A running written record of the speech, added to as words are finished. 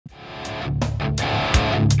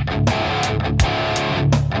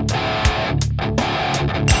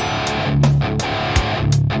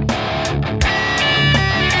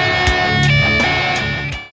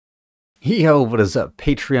Yo, what is up,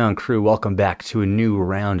 Patreon crew? Welcome back to a new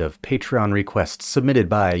round of Patreon requests submitted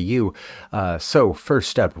by you. So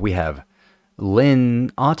first up, we have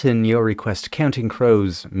Lynn Otten, your request, Counting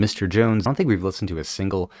Crows, Mr. Jones. I don't think we've listened to a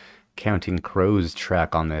single Counting Crows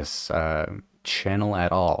track on this channel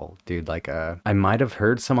at all, dude. Like, I might have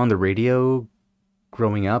heard some on the radio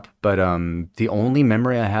growing up, but the only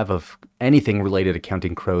memory I have of anything related to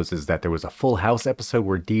Counting Crows is that there was a Full House episode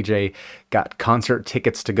where DJ got concert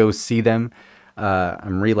tickets to go see them.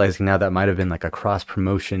 I'm realizing now that might have been like a cross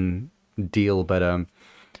promotion deal, but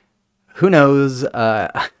who knows?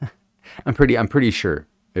 I'm pretty sure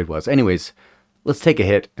it was. Anyways, let's take a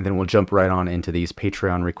hit and then we'll jump right on into these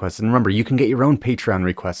Patreon requests. And remember, you can get your own Patreon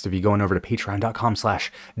request if you go on over to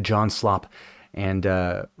patreon.com/JohnSlop. And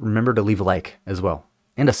remember to leave a like as well,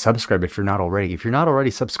 and a subscribe if you're not already. If you're not already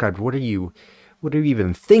subscribed, what are you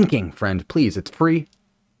even thinking, friend? Please, it's free,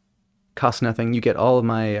 costs nothing. You get all of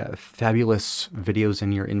my fabulous videos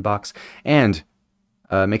in your inbox, and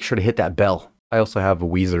make sure to hit that bell. I also have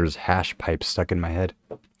Weezer's Hash Pipe stuck in my head.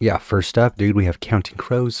 Yeah, first up, dude, we have Counting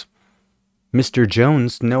Crows, Mr.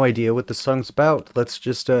 Jones. No idea what the song's about. Let's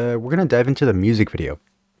just we're gonna dive into the music video.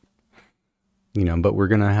 You know, but we're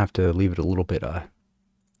gonna have to leave it a little bit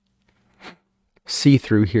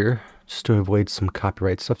see-through here, just to avoid some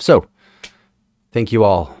copyright stuff. So, thank you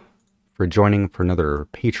all for joining for another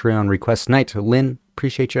Patreon request night. Lynn,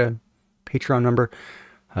 appreciate you. Patreon number.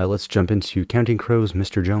 Let's jump into Counting Crows,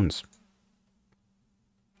 Mr. Jones.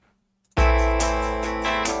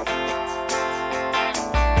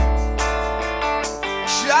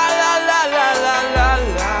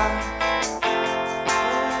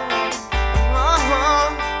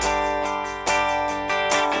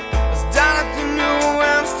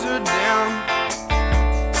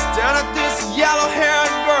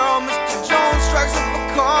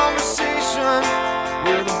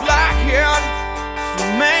 With a black-haired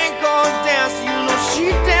flamenco dancer, you know she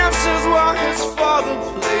dances while his father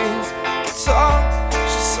plays guitar.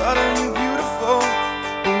 She's suddenly beautiful,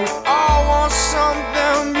 and we all want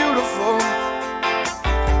something beautiful.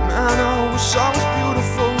 Man, I wish I was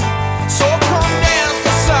beautiful. So come dance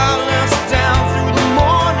the silence down through the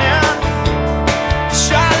morning.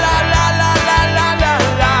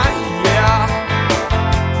 Sha-la-la-la-la-la-la-la, yeah.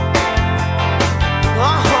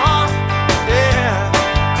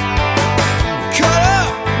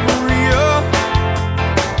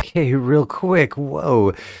 Okay, real quick,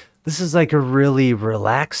 whoa, this is like a really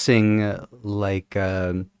relaxing, like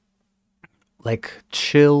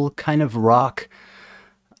chill kind of rock.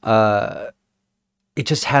 It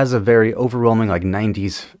just has a very overwhelming like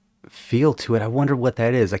 90s feel to it. I wonder what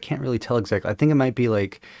that is. I can't really tell exactly. I think it might be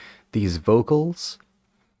like these vocals.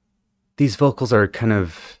 These vocals are kind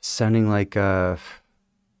of sounding like ooh,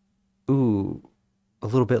 a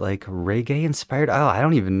little bit like reggae inspired. Oh, I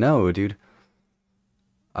don't even know, dude.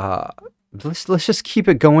 Let's just keep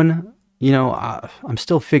it going. You know, I'm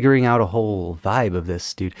still figuring out a whole vibe of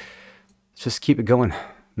this, dude. Let's just keep it going.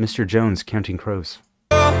 Mr. Jones, Counting Crows.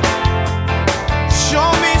 Show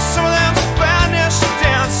me some of them Spanish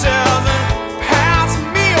dances and pass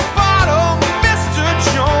me a bottle, Mr.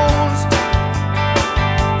 Jones.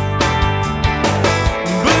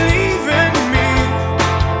 Believe in me,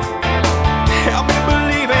 help me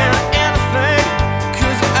believe in anything,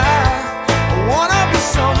 'cause I wanna be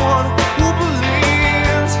someone who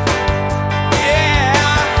believes. Yeah,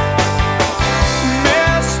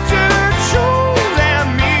 Mr. Jones and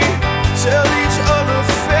me tell each other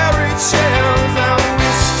fairy tales, and we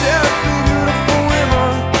stare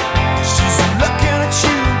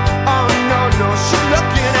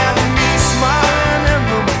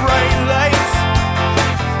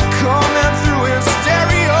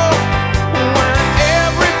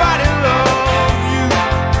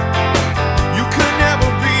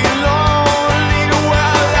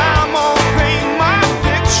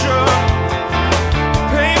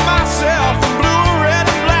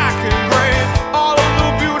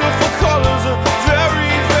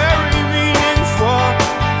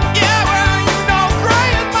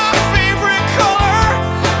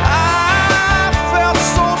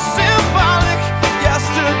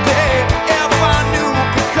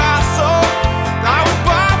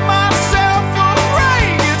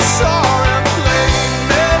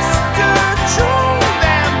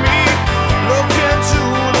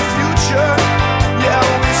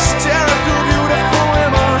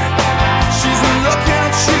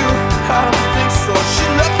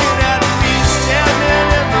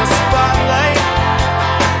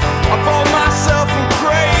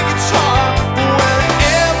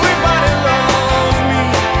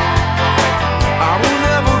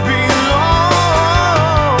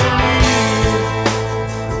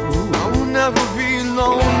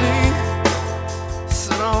lonely.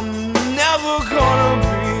 Said I'm never gonna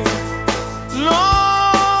be lonely.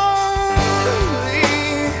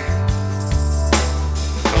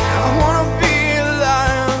 I wanna be a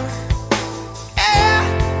lion. Yeah,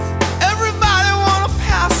 everybody wanna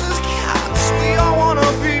pass as cats. We all wanna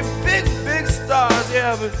be big, big stars.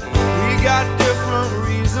 Yeah, but we got different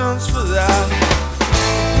reasons for that.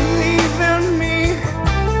 Believe in me,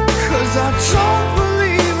 'cause I don't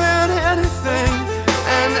believe in anything.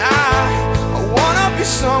 And I wanna be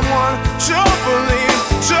someone to believe,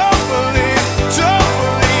 to believe, to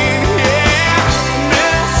believe. Yeah,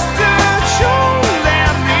 Mr. Joe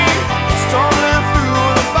and me stumbling through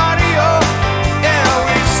the barrio. Yeah,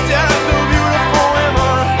 we stare at the beautiful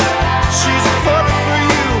women. She's perfect for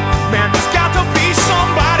you. Man, there's got to be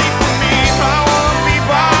somebody for me. I wanna be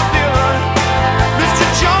Bob Dylan. Mr.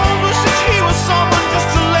 Jones wishes he was someone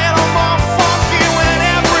just a little more funky when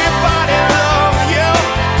everybody loves you.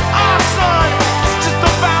 Our son is just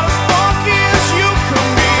about as funky as you can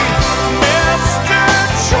be. Mr.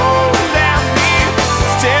 Jones and me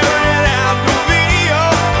staring at the video.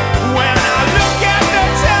 When I look at the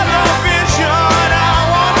television, I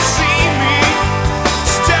wanna see me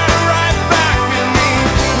staring right back at me.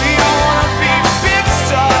 We all wanna be big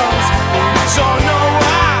stars, but we don't know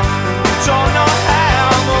why, we don't know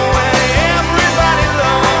how. But when everybody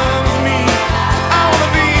loves me, I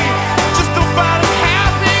wanna be just about as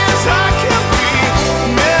happy as I can be.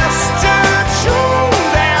 Mr.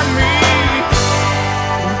 Jones and me,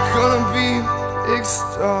 we're gonna be big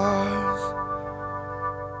stars.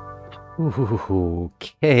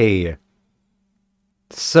 Okay.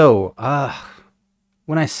 So,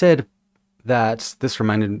 when I said that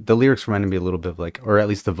the lyrics reminded me a little bit of like, or at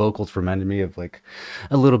least the vocals reminded me of like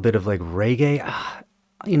a little bit of like reggae,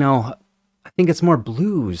 you know, I think it's more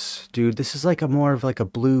blues, dude. This is like more of like a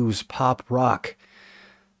blues pop rock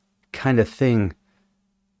kind of thing.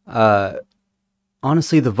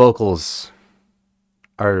 Honestly, the vocals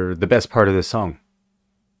are the best part of this song.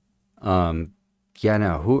 Yeah,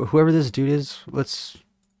 no, whoever this dude is, what's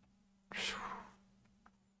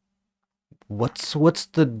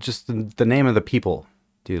the name of the people?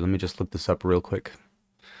 Dude, let me just look this up real quick.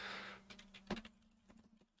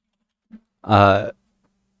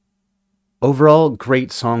 Overall,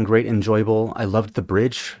 great song, great enjoyable. I loved the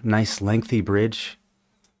bridge, nice lengthy bridge,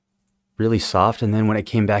 really soft. And then when it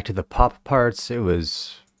came back to the pop parts, it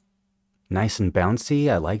was nice and bouncy.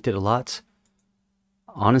 I liked it a lot.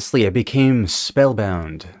 Honestly, I became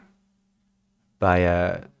spellbound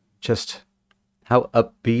by just how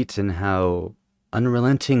upbeat and how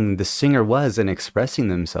unrelenting the singer was in expressing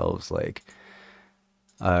themselves. Like,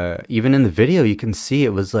 even in the video, you can see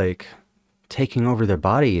it was like taking over their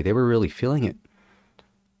body. They were really feeling it.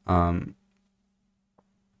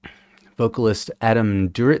 Vocalist Adam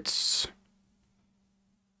Duritz.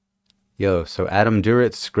 So Adam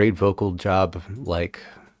Duritz, great vocal job. Like,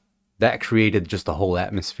 that created just the whole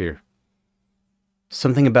atmosphere.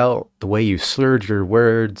 Something about the way you slurred your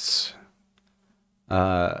words.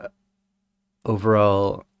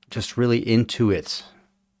 Overall, just really into it.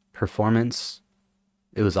 Performance,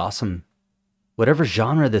 it was awesome. Whatever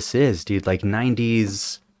genre this is, dude, like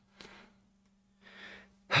 90s.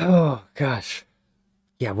 Oh, gosh.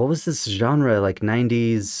 Yeah, what was this genre? Like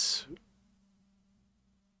 90s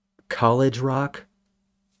college rock?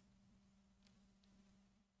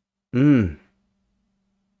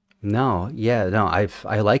 No, yeah, no, I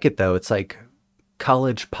like it though. It's like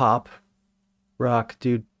college pop rock,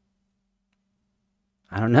 dude.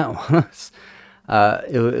 I don't know.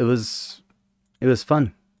 It was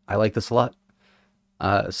fun. I like this a lot.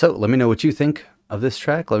 So let me know what you think of this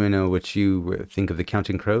track. Let me know what you think of the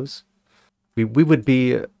Counting Crows. We would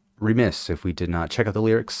be remiss if we did not check out the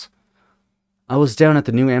lyrics. I was down at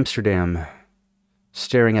the New Amsterdam,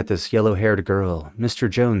 staring at this yellow-haired girl. Mr.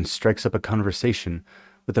 Jones strikes up a conversation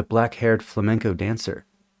with a black-haired flamenco dancer.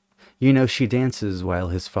 You know, she dances while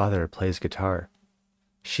his father plays guitar.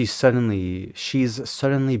 She's suddenly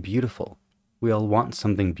beautiful. We all want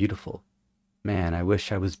something beautiful. Man, I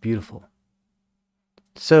wish I was beautiful.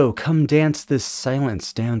 So, come dance this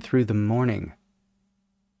silence down through the morning.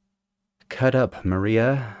 Cut up,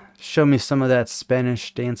 Maria. Show me some of that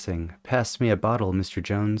Spanish dancing. Pass me a bottle, Mr.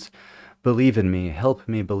 Jones. Believe in me. Help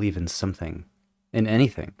me believe in something. In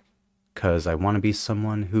anything. 'Cause I want to be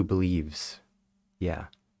someone who believes. Yeah.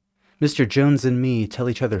 Mr. Jones and me tell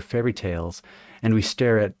each other fairy tales, and we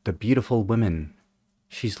stare at the beautiful women.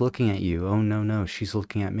 She's looking at you. Oh, no, no, she's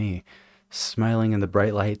looking at me. Smiling in the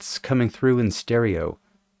bright lights, coming through in stereo.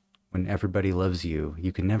 When everybody loves you,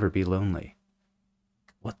 you can never be lonely.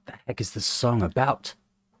 What the heck is this song about?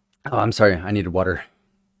 Oh, I'm sorry, I needed water.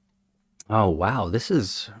 Oh, wow. This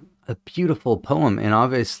is a beautiful poem. And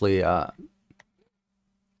obviously,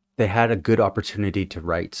 they had a good opportunity to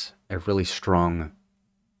write a really strong,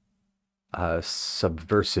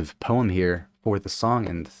 subversive poem here for the song,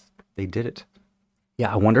 and they did it.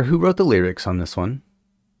 Yeah, I wonder who wrote the lyrics on this one.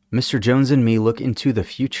 Mr. Jones and me look into the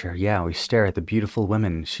future. Yeah, we stare at the beautiful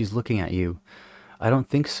women. She's looking at you. I don't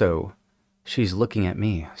think so. She's looking at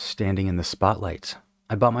me, standing in the spotlight.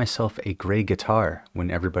 I bought myself a gray guitar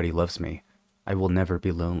when everybody loves me. I will never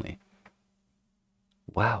be lonely.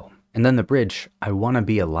 Wow. And then the bridge, I want to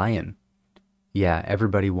be a lion. Yeah,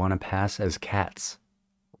 everybody want to pass as cats.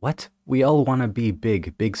 What? We all want to be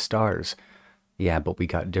big, big stars. Yeah, but we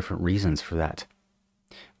got different reasons for that.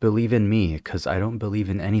 Believe in me, 'cause I don't believe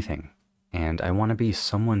in anything. And I want to be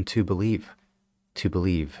someone to believe. To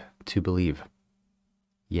believe. To believe.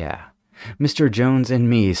 Yeah. Mr. Jones and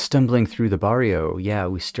me stumbling through the barrio. Yeah,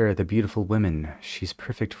 we stare at the beautiful women. She's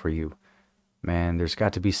perfect for you. Man, there's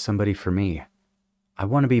got to be somebody for me. I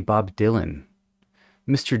want to be Bob Dylan.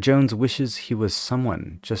 Mr. Jones wishes he was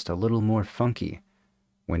someone just a little more funky.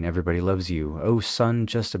 When everybody loves you, oh son,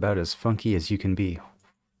 just about as funky as you can be.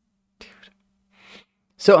 Dude.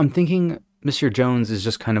 So I'm thinking Mr. Jones is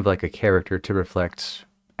just kind of like a character to reflect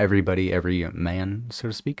everybody, every man, so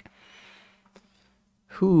to speak.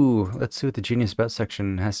 Let's see what the Genius About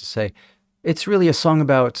section has to say. It's really a song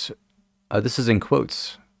about, this is in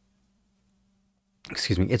quotes.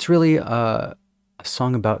 Excuse me. It's really a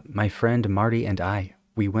song about my friend Marty and I.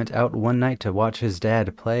 We went out one night to watch his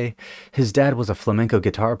dad play. His dad was a flamenco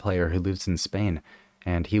guitar player who lives in Spain,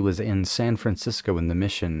 and he was in San Francisco in the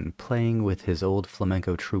Mission playing with his old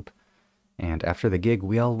flamenco troupe. And after the gig,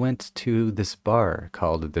 we all went to this bar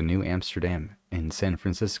called the New Amsterdam in San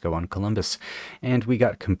Francisco on Columbus, and we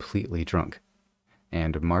got completely drunk.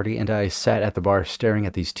 And Marty and I sat at the bar staring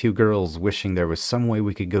at these two girls, wishing there was some way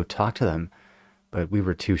we could go talk to them. But we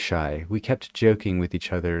were too shy. We kept joking with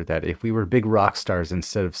each other that if we were big rock stars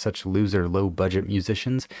instead of such loser, low-budget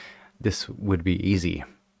musicians, this would be easy.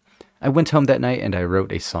 I went home that night and I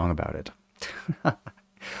wrote a song about it.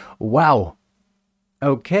 Wow.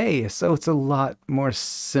 Okay, so it's a lot more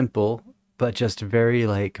simple, but just very,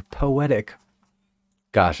 like, poetic.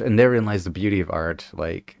 Gosh, and therein lies the beauty of art.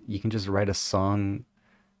 Like, you can just write a song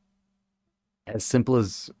as simple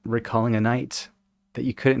as recalling a night that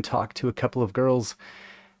you couldn't talk to a couple of girls,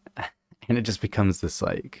 and it just becomes this,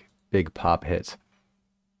 like, big pop hit.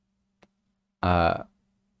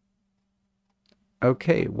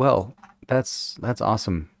 Okay, well, that's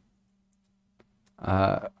awesome.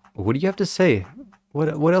 What do you have to say?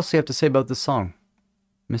 What else do you have to say about this song?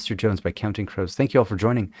 Mr. Jones by Counting Crows. Thank you all for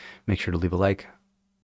joining. Make sure to leave a like,